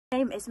My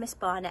name is Miss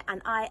Barnett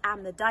and I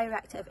am the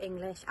Director of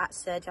English at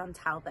Sir John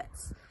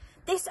Talbot's.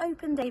 This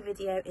open day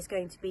video is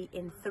going to be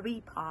in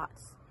 3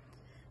 parts.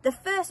 The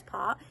first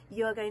part,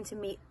 you are going to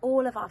meet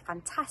all of our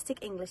fantastic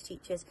English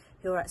teachers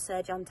who are at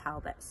Sir John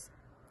Talbot's.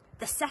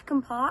 The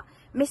second part,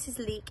 Mrs.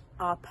 Leek,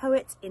 our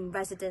poet in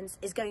residence,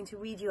 is going to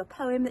read you a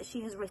poem that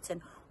she has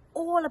written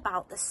all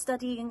about the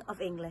studying of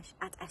English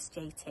at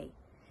SJT.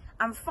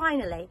 And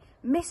finally,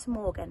 Miss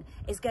Morgan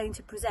is going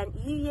to present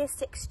you Year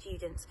 6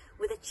 students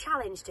with a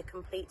challenge to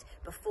complete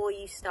before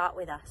you start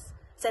with us.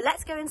 So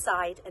let's go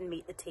inside and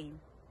meet the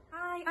team.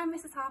 Hi, I'm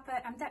Mrs. Harper.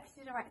 I'm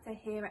Deputy Director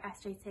here at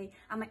SJT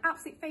and my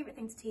absolute favourite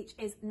thing to teach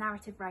is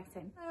narrative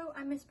writing. Hello,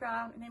 I'm Miss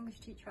Brown, an English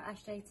teacher at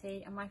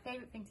SJT, and my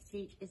favourite thing to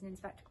teach is in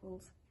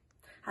spectacles.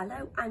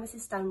 Hello, I'm Mrs.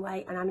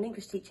 Stanway and I'm an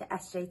English teacher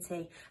at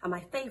SJT, and my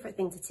favourite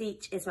thing to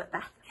teach is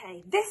Macbeth.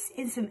 Okay, this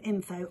is some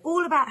info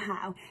all about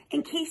how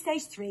in Key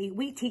Stage 3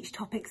 we teach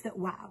topics that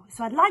wow.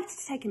 So I'd like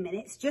to take a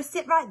minute, just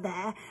sit right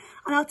there,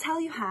 and I'll tell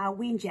you how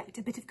we inject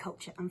a bit of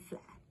culture and flair.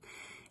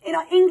 In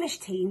our English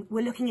team,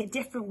 we're looking at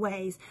different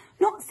ways,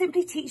 not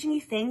simply teaching you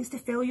things to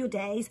fill your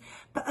days,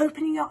 but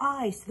opening your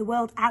eyes to the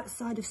world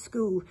outside of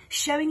school,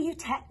 showing you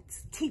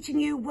texts, teaching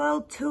you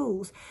world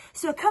tools.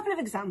 So a couple of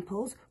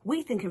examples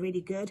we think are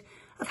really good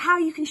of how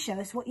you can show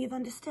us what you've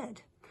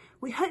understood.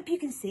 We hope you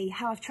can see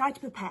how I've tried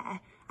to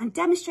prepare and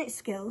demonstrate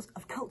skills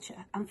of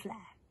culture and flair.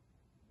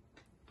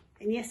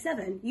 In Year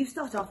 7, you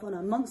start off on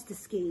a monster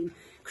scheme,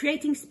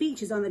 creating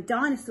speeches on the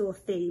dinosaur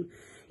theme.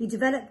 You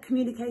develop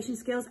communication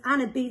skills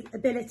and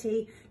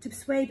ability to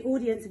persuade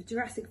audience of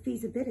Jurassic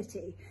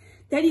feasibility.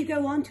 Then you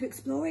go on to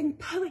exploring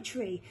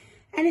poetry,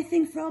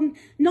 anything from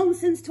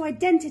nonsense to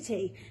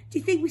identity. Do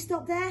you think we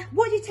stop there?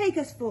 What do you take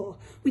us for?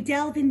 We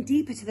delve in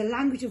deeper to the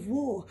language of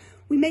war.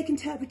 We make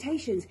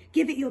interpretations,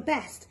 give it your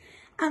best.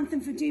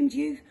 Anthem for Doomed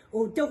Youth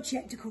or Dolce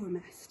et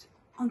Decorum Est.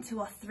 Onto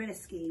our thriller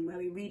scheme where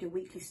we read a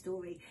weekly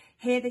story.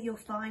 Here that you'll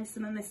find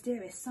some are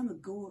mysterious, some are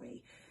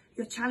gory.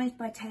 You're challenged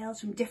by tales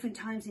from different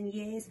times and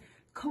years,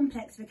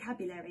 complex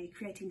vocabulary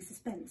creating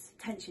suspense,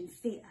 tension,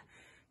 fear.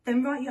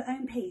 Then write your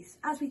own piece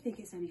as we think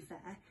it's only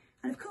fair.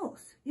 And of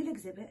course, you'll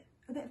exhibit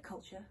a bit of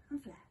culture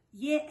and flair.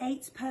 Year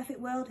 8's Perfect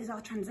World is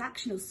our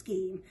transactional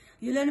scheme.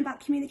 You'll learn about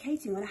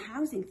communicating on a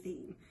housing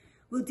theme.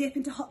 We'll dip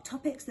into hot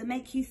topics that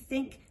make you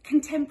think,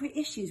 contemporary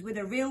issues with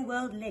a real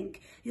world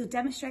link. You'll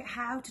demonstrate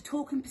how to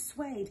talk and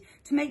persuade,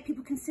 to make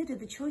people consider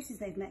the choices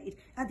they've made.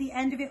 At the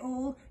end of it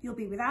all, you'll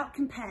be without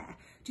compare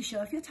to show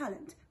off your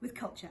talent with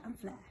culture and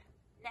flair.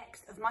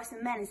 Next, Of Mice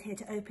and Men is here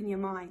to open your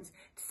minds,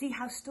 to see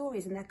how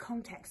stories and their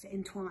context are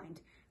entwined.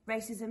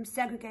 Racism,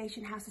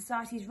 segregation, how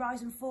societies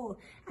rise and fall,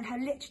 and how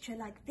literature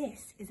like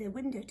this is a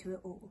window to it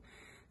all.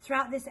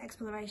 Throughout this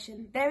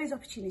exploration, there is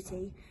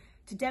opportunity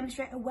to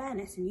demonstrate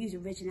awareness and use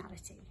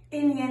originality.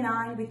 In Year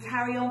 9, we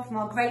carry on from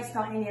our great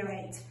start in Year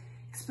 8,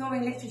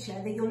 exploring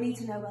literature that you'll need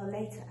to know well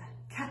later.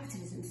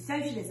 Capitalism,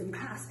 socialism,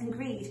 class and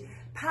greed,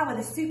 power,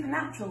 the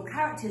supernatural,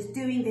 characters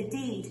doing the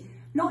deed.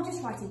 Not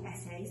just writing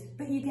essays,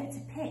 but you get to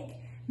pick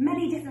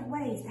many different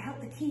ways to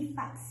help the key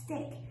facts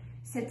stick.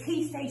 So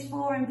Key Stage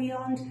 4 and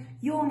beyond,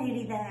 you're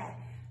nearly there.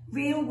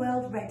 Real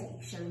world ready,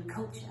 showing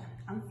culture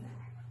and flair.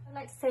 I'd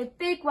like to say a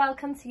big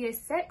welcome to Year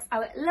 6.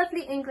 Our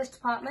lovely English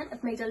department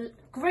have made a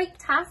great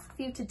task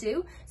for you to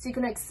do. So you're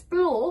going to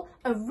explore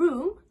a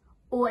room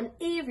or an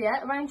area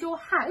around your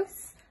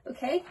house,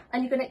 okay?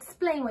 And you're going to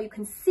explain what you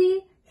can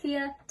see,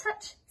 hear,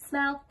 touch,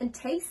 smell and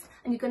taste.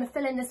 And you're going to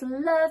fill in this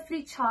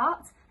lovely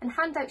chart and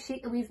handout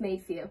sheet that we've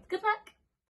made for you. Good luck!